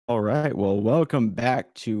All right, well, welcome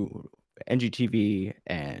back to NGTV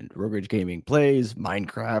and RogueRageGaming plays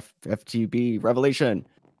Minecraft FTB Revelation.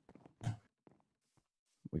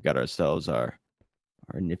 We got ourselves our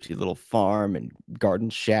nifty little farm and garden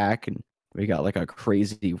shack, and we got like a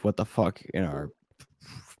crazy what the fuck in our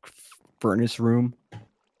furnace room.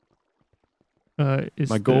 Is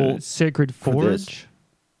my goal the Sacred Forge?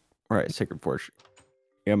 Right, Sacred Forge.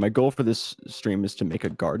 Yeah, my goal for this stream is to make a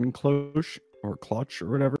garden cloche or clutch or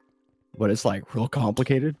whatever, but it's like real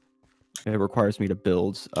complicated. It requires me to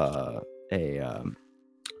build like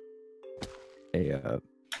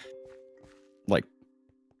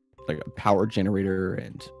a power generator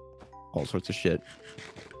and all sorts of shit.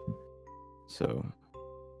 So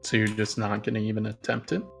you're just not gonna even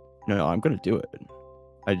attempt it? No, I'm gonna do it.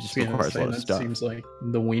 I just requires a lot of stuff. Seems like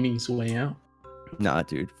the weenie's way out. Nah,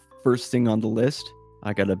 dude. First thing on the list,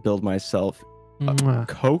 I gotta build myself a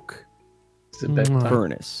coke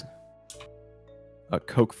furnace. A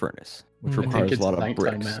coke furnace, which requires a lot of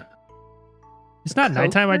bricks. Matt. It's not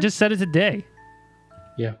nighttime. I just said it today.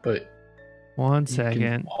 Yeah, but 1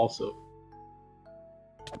 second. Also,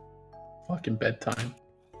 fucking bedtime.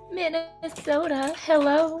 Minnesota,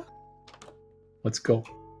 hello. Let's go.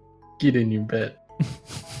 Get in your bed.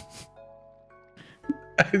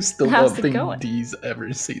 I still don't think Dee's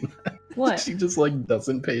ever seen that. What? She just like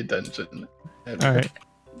doesn't pay attention. All right,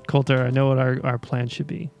 Colter, I know what our plan should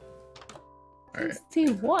be. All right. See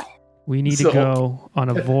what? We need to go on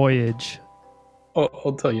a voyage. Oh,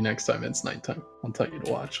 I'll tell you next time it's nighttime. I'll tell you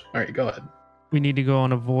to watch. All right, go ahead. We need to go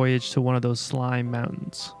on a voyage to one of those slime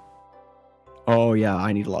mountains. Oh yeah,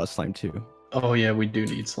 I need a lot of slime too. Oh yeah, we do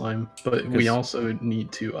need slime, but we also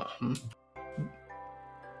need to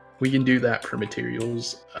we can do that for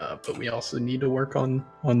materials, but we also need to work on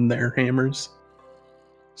their hammers,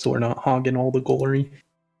 so we're not hogging all the glory.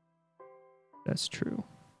 That's true.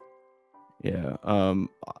 Yeah.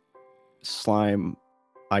 Slime.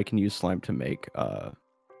 I can use slime to make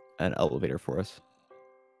an elevator for us.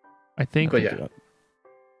 I think. But yeah.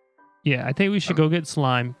 Yeah, I think we should go get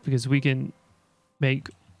slime because we can make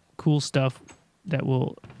cool stuff that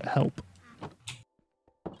will help.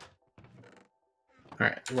 All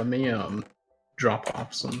right, let me drop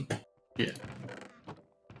off some shit.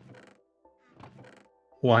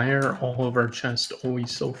 Why are all of our chests always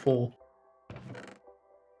so full?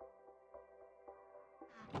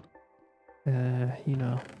 You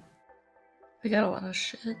know. We got a lot of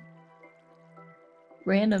shit.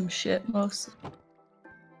 Random shit, mostly.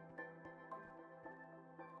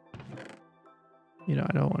 You know,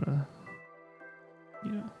 I don't want to,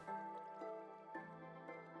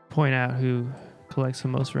 point out who collects the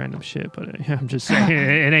most random shit, but I'm just saying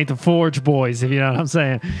it ain't the Forge boys, if you know what I'm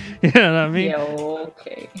saying. You know what I mean? Yeah,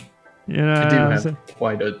 okay. You know, I do have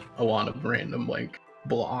quite a lot of random like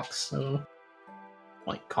blocks, so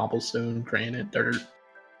like cobblestone, granite, dirt,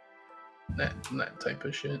 that type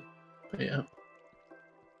of shit. But yeah,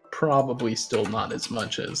 probably still not as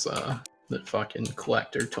much as the fucking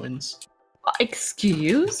collector twins.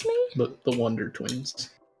 Excuse me? The Wonder Twins.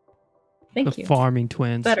 Thank you. The farming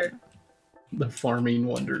twins. Better. The farming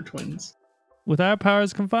Wonder Twins. With our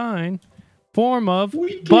powers confined, form of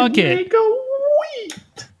we bucket. Make a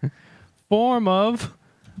wheat. Form of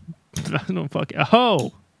I don't fucking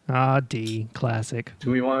oh. D classic.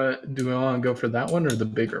 Do we want to go for that one or the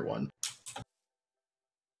bigger one?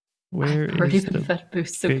 Where is the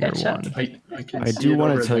bigger one? I do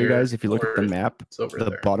want to tell you guys, if you look at the map,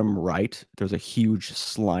 the bottom right, there's a huge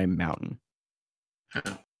slime mountain.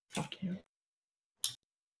 Oh, fuck you.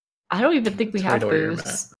 I don't even think we have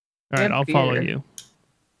booze. All right, I'll follow you.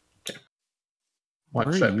 Okay.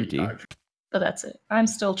 Watch that be. But that's it. I'm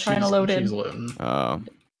still trying to load in. She's loading.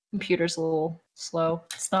 Computer's a little slow.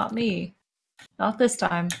 It's not me. Not this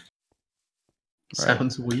time.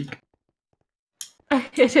 Sounds weak.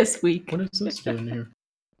 It is weak. What is this doing here?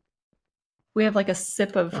 We have like a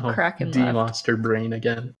sip of Kraken Dee left. lost her brain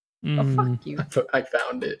again. Oh, fuck you. I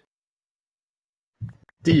found it.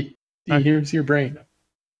 Dee, here's your brain.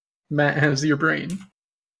 Matt has your brain.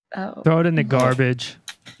 Oh. Throw it in the garbage.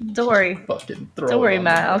 Don't worry. Fucking throw Don't worry, it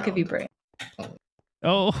Matt. I'll give you brain.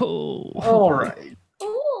 Oh. All right.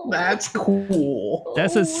 Ooh. That's cool.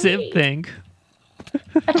 That's a civ thing.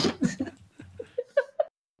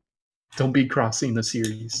 Don't be crossing the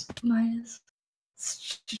series. Minus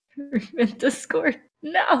stream in Discord.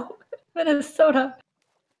 No, Minnesota.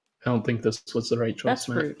 I don't think this was the right choice. That's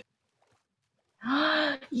Matt. rude.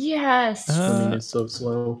 Yes. Swimming is so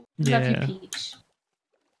slow. Yeah. Love you, Peach.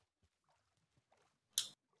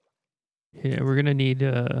 Yeah, we're gonna need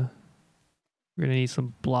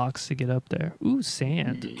some blocks to get up there. Ooh,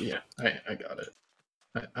 sand. Yeah, I got it.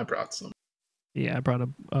 I brought some. Yeah, I brought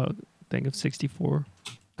a thing of 64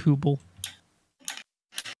 Kubel.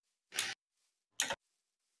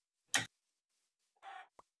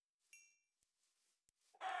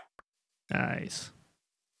 Nice.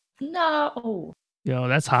 No. Yo,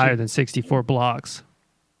 that's higher than 64 blocks.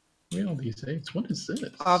 Look at all these eggs. What is this?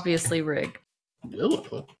 Obviously rigged.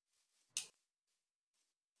 Willow.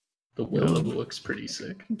 The willow looks pretty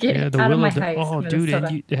sick. Get out of my house. Oh, dude,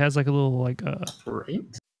 and it has like a little right? A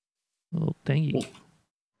little thingy. Well,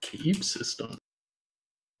 cave system.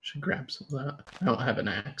 Should grab some of that. I don't have an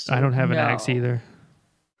axe. I don't have an axe either.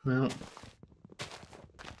 Well.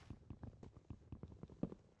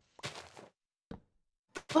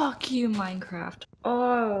 Fuck you, Minecraft.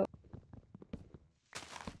 Oh.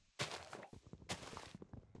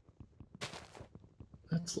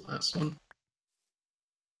 That's the last one.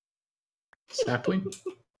 Sapling?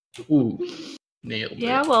 Ooh. Nailed it.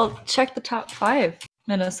 Yeah, well, check the top 5,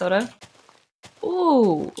 Minnesota.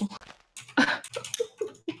 Ooh.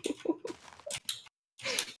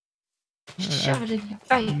 Shove it in your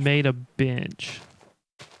face. Made a bench.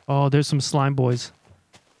 Oh, there's some slime boys.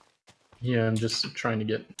 Yeah, I'm just trying to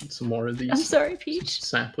get some more of these. I'm sorry, Peach.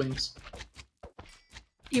 Saplings.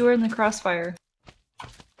 You were in the crossfire.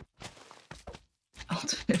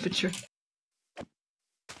 Ultimate infantry.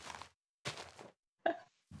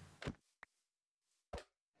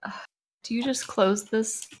 Do you just close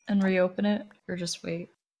this and reopen it, or just wait?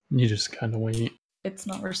 You just kind of wait. It's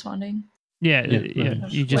not responding? Yeah.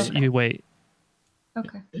 You wait.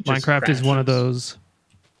 Okay. Minecraft is one of those.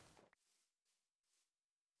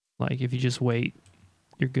 Like, if you just wait,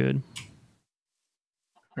 you're good.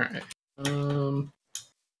 Alright.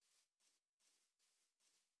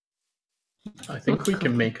 I think we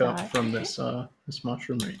can make up from this this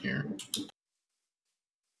mushroom right here.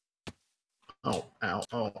 Oh, ow,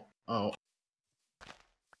 oh.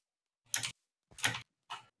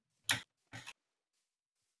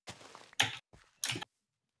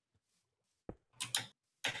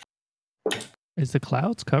 Is the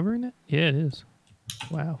clouds covering it? Yeah, it is.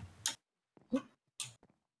 Wow.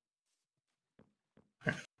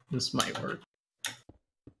 This might work.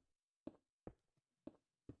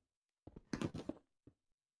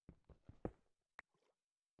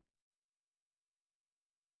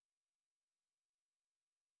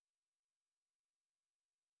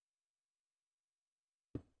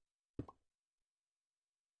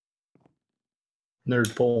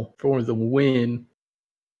 Nerd Pole for the win.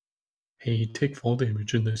 Hey, take fall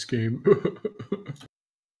damage in this game.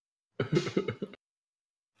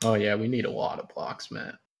 Oh yeah, we need a lot of blocks,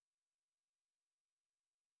 Matt.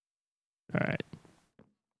 Alright.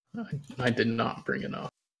 I did not bring enough.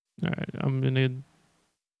 Alright, I'm gonna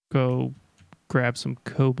go grab some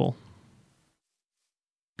cobble.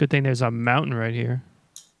 Good thing there's a mountain right here.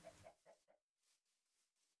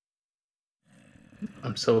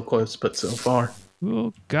 I'm so close, but so far.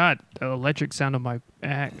 Oh god, the electric sound of my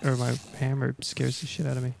my hammer scares the shit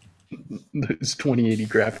out of me. Those 2080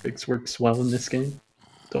 graphics works well in this game.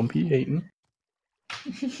 Don't be hating.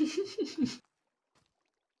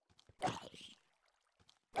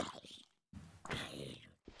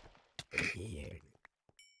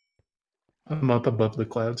 I'm up above the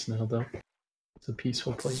clouds now, though. It's a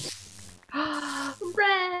peaceful place.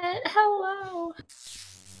 Red, hello.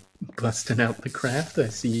 Busting out the craft, I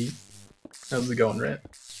see. How's it going, Red?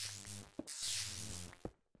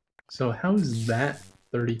 So how is that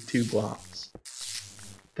 32 blocks?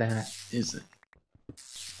 That isn't.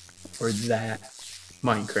 Or that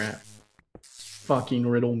Minecraft. Fucking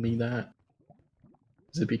riddle me that.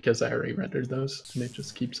 Is it because I already rendered those and it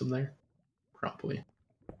just keeps them there? Probably.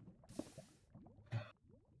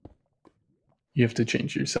 You have to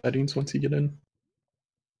change your settings once you get in.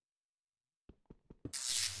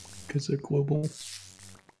 Because they're global.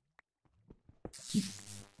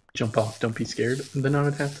 Jump off, don't be scared. And then I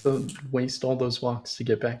would have to waste all those blocks to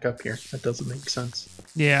get back up here. That doesn't make sense.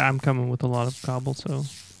 Yeah, I'm coming with a lot of cobble, so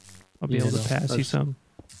I'll be able to pass you some.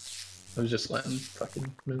 I was just letting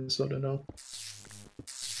fucking Minnesota know.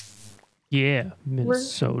 Yeah,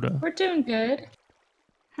 Minnesota. We're doing good.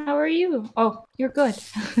 How are you? Oh, you're good.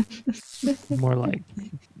 More like,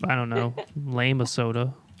 I don't know, lame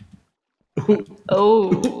soda.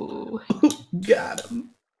 Oh. Got him.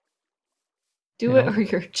 Do it or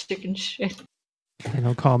you're chicken shit. They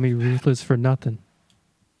don't call me ruthless for nothing.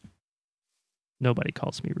 Nobody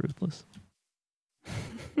calls me ruthless.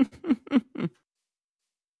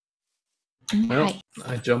 Well,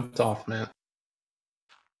 I jumped off, man.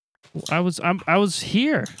 I was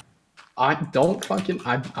here. I don't fucking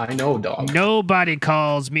I know, dog. Nobody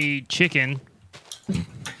calls me chicken.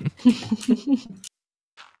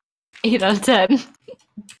 8 out of 10.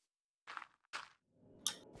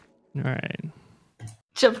 All right.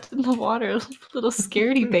 Jumped in the water, little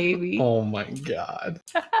scaredy baby. Oh my god.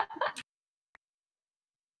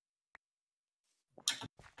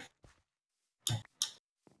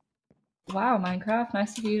 Wow, Minecraft,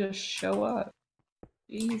 nice of you to show up.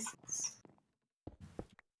 Jesus.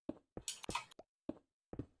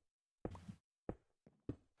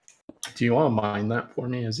 Do you want to mine that for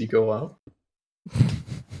me as you go out?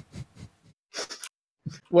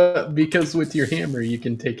 Well, because with your hammer you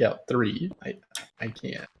can take out 3. I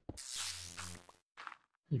can't.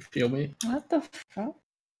 You feel me? What the fuck?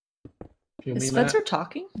 Feel Is me, Spencer Matt?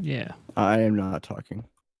 talking? Yeah. I am not talking.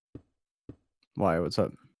 Why? What's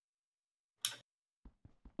up?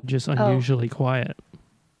 Just unusually quiet.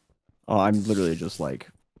 Oh, I'm literally just like,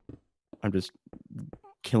 I'm just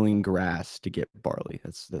killing grass to get barley.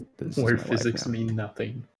 This Where is my physics life now. mean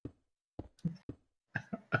nothing.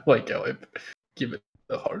 I like how I give it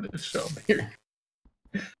the hardest job here.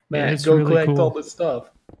 Matt, it's go really collect cool. all the stuff.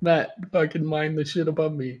 Matt, fucking mine the shit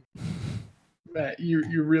above me. Matt, you're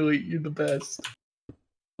the best.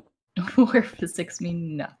 Where physics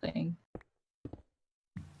mean nothing.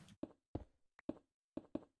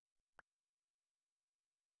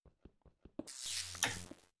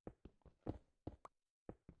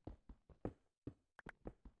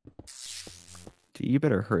 Dude, you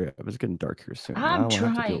better hurry up. It's getting dark here soon. I I'm don't have to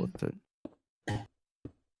deal trying. with it.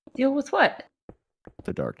 Deal with what?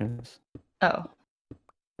 The darkness. Oh.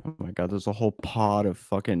 Oh my god, there's a whole pod of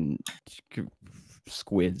fucking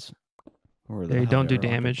squids. They don't do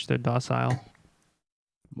damage. They're docile.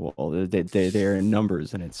 Well, they're in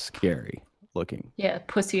numbers and it's scary looking. Yeah,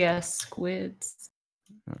 pussy ass squids.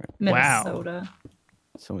 All right. Minnesota. Wow.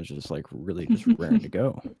 Someone's just like really just raring to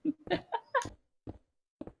go.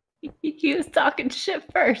 He was talking shit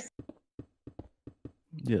first.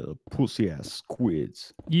 Yeah, pussy ass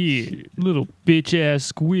squids. Yeah, little bitch ass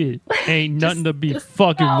squid. Ain't nothing to be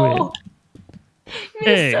fucking with.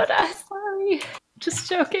 Minnesota, sorry. Just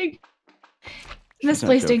joking.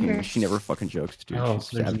 Misplaced anger. She never fucking jokes, dude. Oh, She's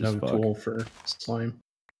there's savage no as fuck. tool for slime.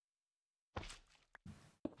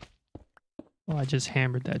 Oh, I just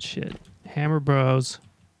hammered that shit. Hammer bros.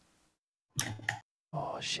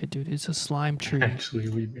 Oh shit, dude, it's a slime tree. Actually,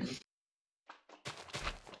 we do.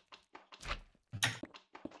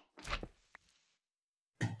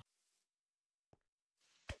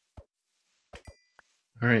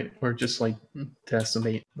 Alright, we're just like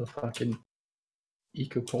decimate the fucking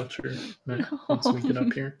ecoculture once we get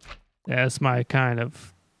up here. That's my kind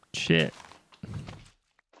of shit.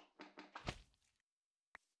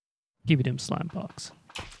 Give me them slime box.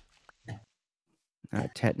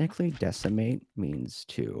 Technically, decimate means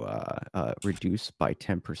to reduce by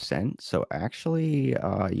 10%. So actually,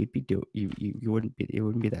 you'd be you wouldn't be, it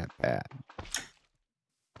wouldn't be that bad.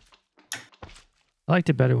 I liked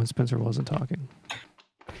it better when Spencer wasn't talking.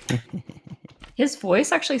 His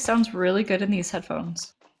voice actually sounds really good in these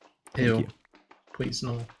headphones. Ew. you. Please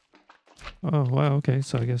no. Oh wow, okay.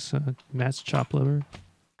 So I guess Matt's chopped liver.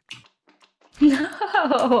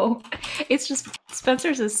 No, it's just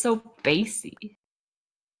Spencer's is so bassy.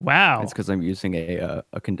 Wow. It's because I'm using a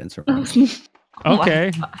condenser. Oh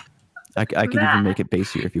okay. I could even make it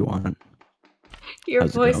bassier if you want. Your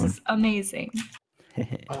How's it voice going? is amazing.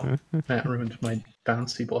 Oh, Matt ruined my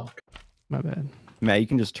bouncy block. My bad. Matt, you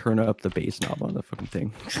can just turn up the bass knob on the fucking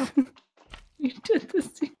thing. You did this.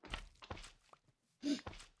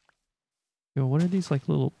 Yo, what are these like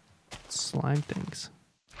little slime things?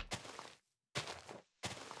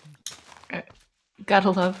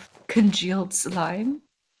 Gotta love congealed slime.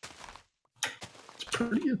 It's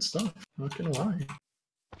pretty good stuff, not gonna lie.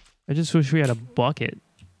 I just wish we had a bucket.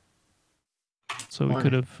 So we Why?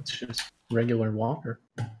 could have. It's just regular water.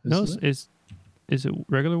 No, isn't it? is it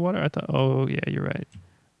regular water? I thought. Oh yeah, you're right.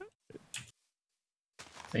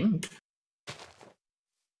 Think.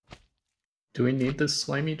 Do we need this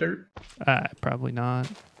slimy dirt? Probably not.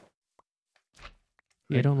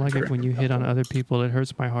 Yeah, I don't like it when you hit on other people. It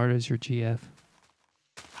hurts my heart as your GF.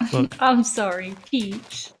 Look. I'm sorry,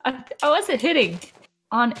 Peach. I wasn't hitting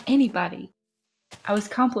on anybody. I was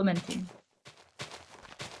complimenting.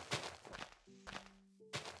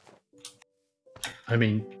 I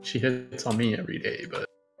mean, she hits on me every day, but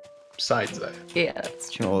besides that. Yeah, that's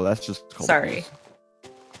true. Oh, that's just called Sorry. abuse.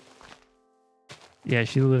 Yeah,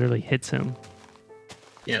 she literally hits him.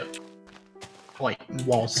 Yeah. Like,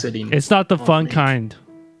 while sitting. It's not the on fun me. kind.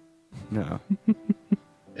 No. And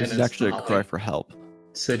This is it's actually a not cry like for help.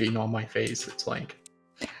 sitting on my face. It's like,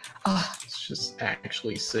 Oh, it's just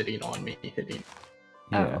actually sitting on me, hitting.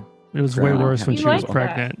 Yeah. It was way Ground worse when pound. she You was like that.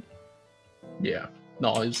 pregnant. Yeah.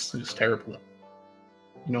 No, it's terrible.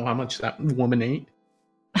 You know how much that woman ate?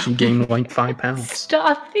 She gained like 5 pounds.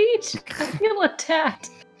 Stop it! I feel attacked.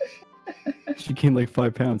 She gained like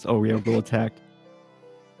 5 pounds. Oh, yeah, we'll attack.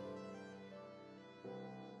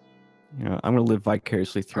 Yeah, I'm gonna live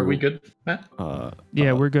vicariously through. Are we good, Matt?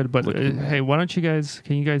 Yeah, we're good. But hey, why don't you guys?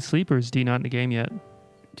 Can you guys sleep, or is D not in the game yet?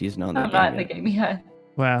 D's not in the I'm game not in yet. the game yet.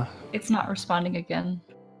 Wow. It's not responding again.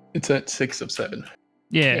 It's at 6 of 7.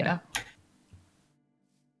 Yeah.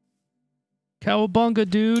 Cowabunga,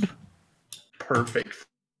 dude. Perfect.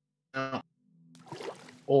 Oh,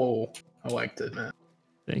 I liked it, Matt.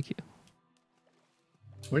 Thank you.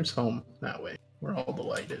 Where's home? That way, where all the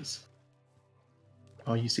light is.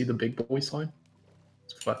 Oh, you see the big boy slime?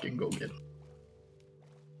 Let's fucking go get him.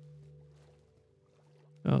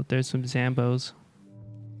 Oh, there's some Zambos.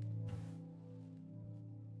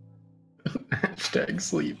 Hashtag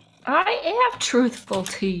sleep. I am truthful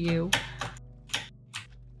to you.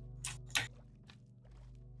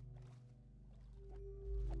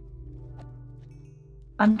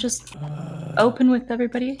 I'm just open with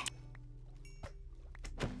everybody.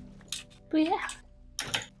 But yeah.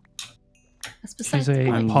 That's besides She's a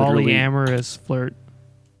the point. polyamorous flirt.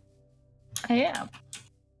 I am.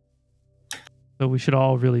 So we should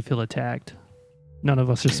all really feel attacked. None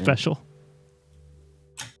of us are special.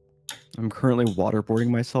 I'm currently waterboarding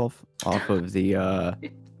myself off of the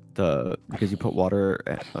because you put water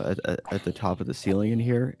at the top of the ceiling in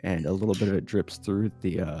here, and a little bit of it drips through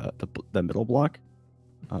the middle block.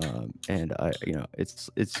 And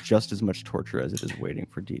it's just as much torture as it is waiting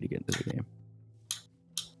for D to get into the game.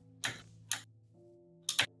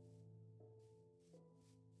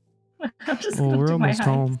 I'm just Well, gonna we're do my almost high.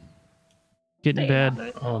 home. Get in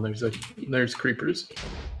bed. Oh, there's creepers.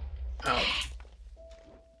 Ow.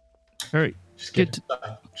 Hurry. Just Get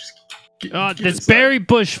inside. Just get this inside. berry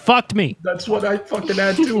bush fucked me. That's what I fucking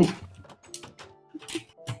had too.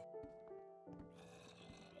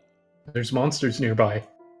 There's monsters nearby.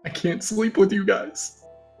 I can't sleep with you guys.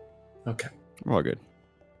 Okay. We're all good.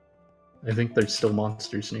 I think there's still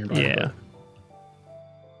monsters nearby. Yeah.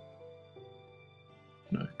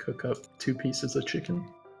 but I'm gonna cook up 2 pieces of chicken.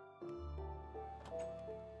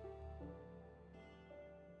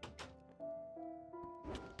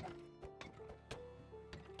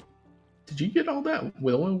 Did you get all that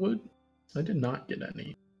willow wood? I did not get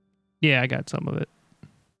any. Yeah, I got some of it.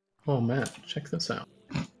 Oh, Matt, check this out.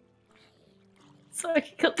 So I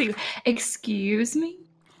can kill you. Excuse me?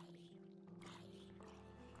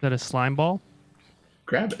 Is that a slime ball?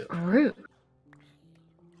 Grab it. Rude.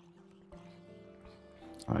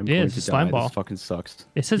 I'm Yeah, going it's to a slime die. ball. This fucking sucks.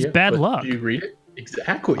 It says Yeah, bad but luck. Do you read it?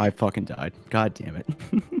 Exactly. I fucking died. God damn it.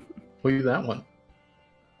 Look at that one.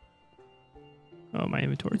 Oh, my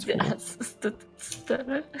inventory's full. Yes.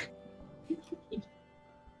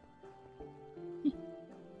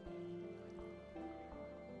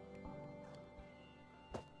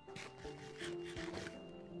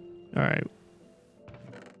 All right.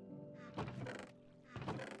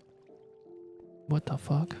 What the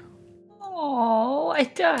fuck? Oh, I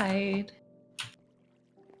died.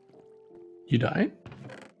 You died?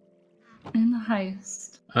 In the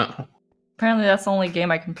heist. Uh-oh. Apparently that's the only game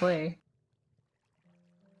I can play.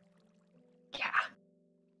 Yeah.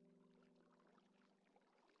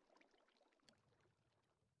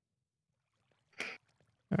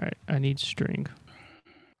 All right, I need string.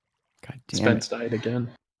 God damn Spence it. died again.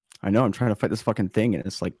 I know, I'm trying to fight this fucking thing, and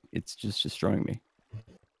it's like, it's just destroying me.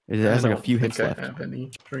 It has like a few hits left. I don't think I have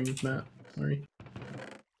any strings, Matt. Sorry.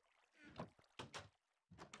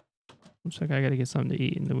 Looks like I gotta get something to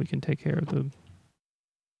eat, and then we can take care of the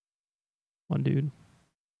one dude.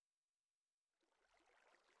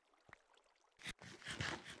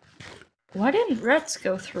 Why didn't Rets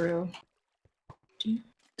go through?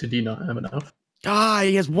 Did he not have enough? Ah,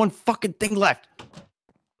 he has one fucking thing left. I'm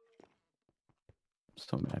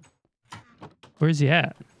so mad. Where's he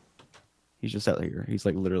at? He's just out here. He's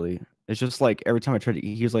like literally. It's just like every time I try to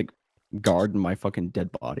eat, he's like guarding my fucking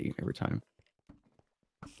dead body every time.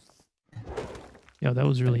 Yo, that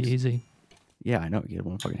was really easy. Yeah, I know. He had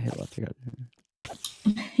one fucking hit left.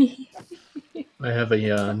 I have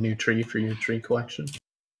a new tree for your tree collection.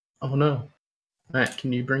 Oh no. Matt,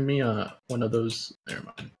 can you bring me one of those? Never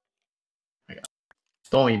mind. I got it.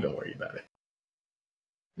 Don't even worry about it.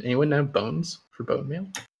 Anyone have bones for bone meal?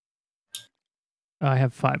 I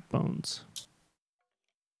have 5 bones.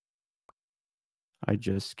 I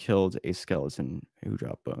just killed a skeleton who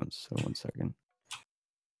dropped bones. So 1 second.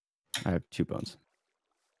 I have 2 bones.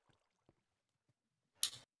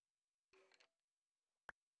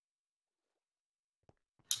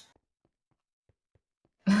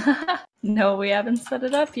 No, we haven't set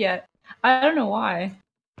it up yet. I don't know why.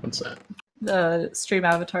 What's that? The stream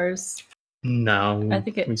avatars. No, I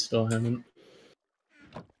think we still haven't.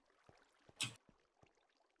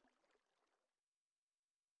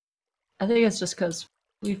 I think it's just because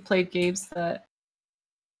we've played games that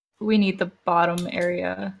we need the bottom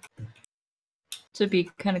area to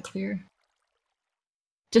be kind of clear.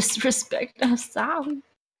 Disrespect us, sorry.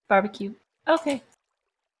 Barbecue. Okay.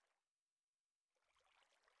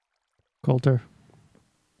 Colter.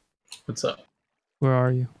 What's up? Where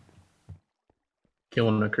are you?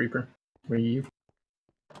 Killing a creeper. Where are you?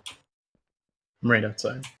 I'm right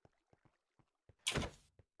outside.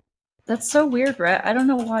 That's so weird, Rhett. I don't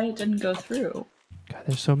know why it didn't go through. God,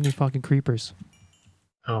 there's so many fucking creepers.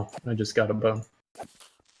 Oh, I just got a bone.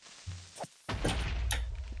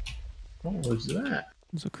 What was that?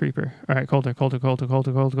 It's a creeper. All right, Colter. Hold on.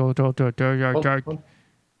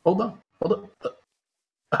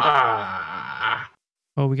 Ah!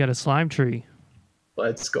 Oh, we got a slime tree.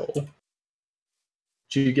 Let's go.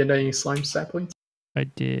 Did you get any slime saplings? I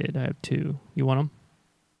did. I have 2. You want them?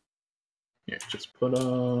 Yeah, just put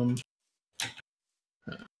them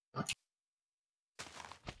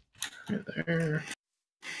right there.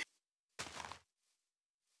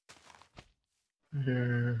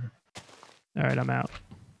 There. All right, I'm out.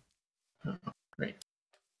 Oh, great.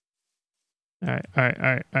 All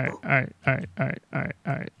right.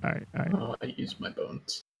 Oh, I used my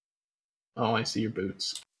bones. Oh, I see your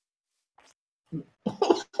boots.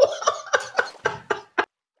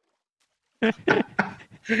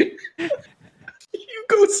 You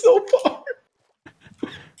go so far.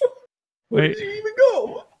 Where Wait. did you even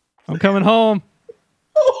go? I'm coming home.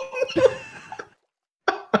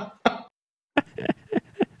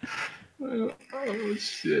 Oh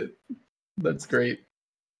shit. That's great.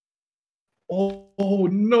 Oh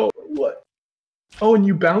no. What? Oh, and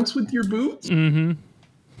you bounce with your boots? Mm-hmm.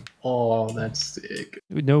 Oh, that's sick.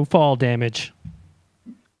 No fall damage.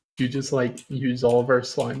 You just like use all of our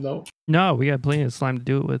slime though? No, we got plenty of slime to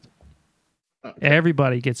do it with. Okay.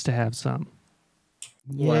 Everybody gets to have some.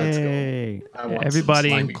 Let's go. Yay. I want Everybody,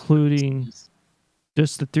 some slimy including boots.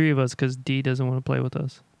 just the 3 of us, because Dee doesn't want to play with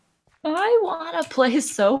us. I want to play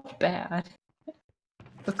so bad.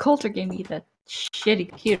 But Colter gave me that shitty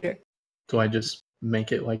computer. Do I just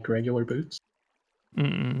make it like regular boots?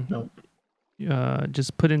 Mm-mm. No.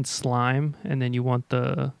 Just put in slime, and then you want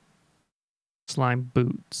the slime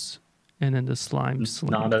boots, and then the slime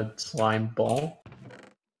sling. Not a slime ball?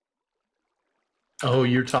 Oh,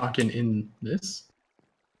 you're talking in this?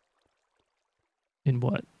 In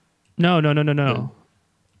what? No. Yeah.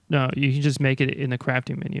 No, you can just make it in the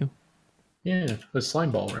crafting menu. Yeah, a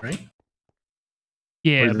slime ball, right?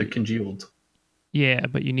 Yeah. Or is it congealed? Yeah,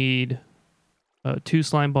 but you need 2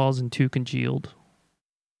 slime balls and 2 congealed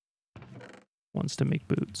ones to make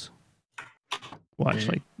boots. Watch,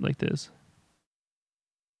 Okay. like this.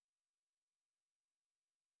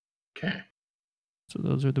 Okay. So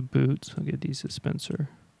those are the boots. I'll get these dispenser.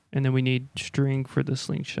 And then we need string for the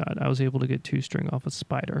slingshot. I was able to get 2 string off a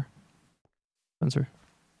spider. Spencer,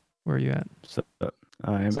 where are you at? So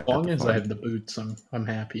I'm As long as I have the boots, I'm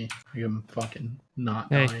happy. I'm fucking not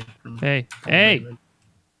dying from Hey! damage.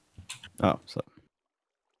 Oh, so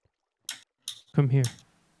Come here.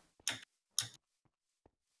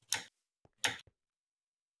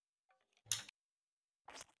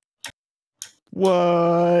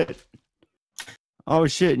 what? Oh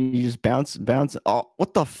shit! And you just bounce. Oh,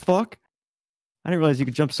 what the fuck? I didn't realize you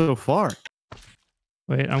could jump so far.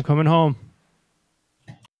 Wait, I'm coming home.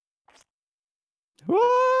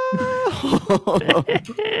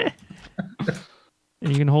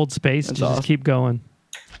 And you can hold space to just keep going.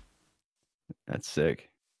 That's sick.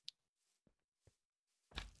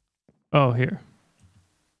 Oh, here.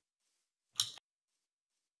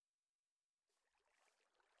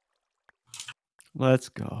 Let's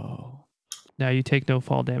go. Now you take no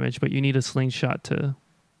fall damage, but you need a slingshot to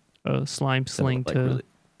a slime sling like, to really...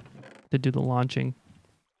 do the launching.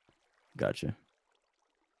 Gotcha.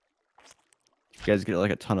 You guys get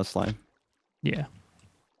like a ton of slime. Yeah.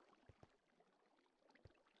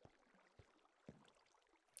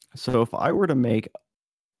 So if I were to make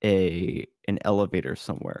an elevator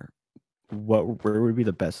somewhere, where would be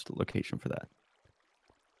the best location for that?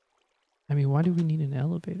 I mean, why do we need an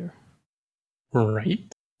elevator?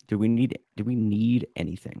 Right? Do we need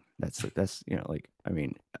anything? That's you know, like, I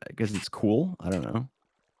mean, I guess it's cool. I don't know.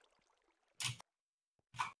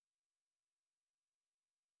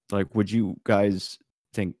 Like, would you guys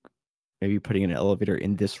think maybe putting an elevator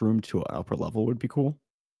in this room to an upper level would be cool?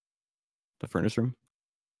 The furnace room?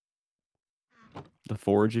 The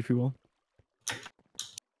forge, if you will?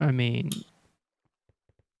 I mean,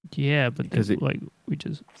 yeah, but because we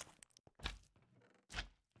just.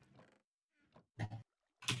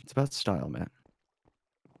 It's about style, man.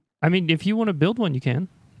 I mean, if you want to build one, you can.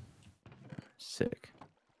 Sick.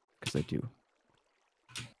 Because I do.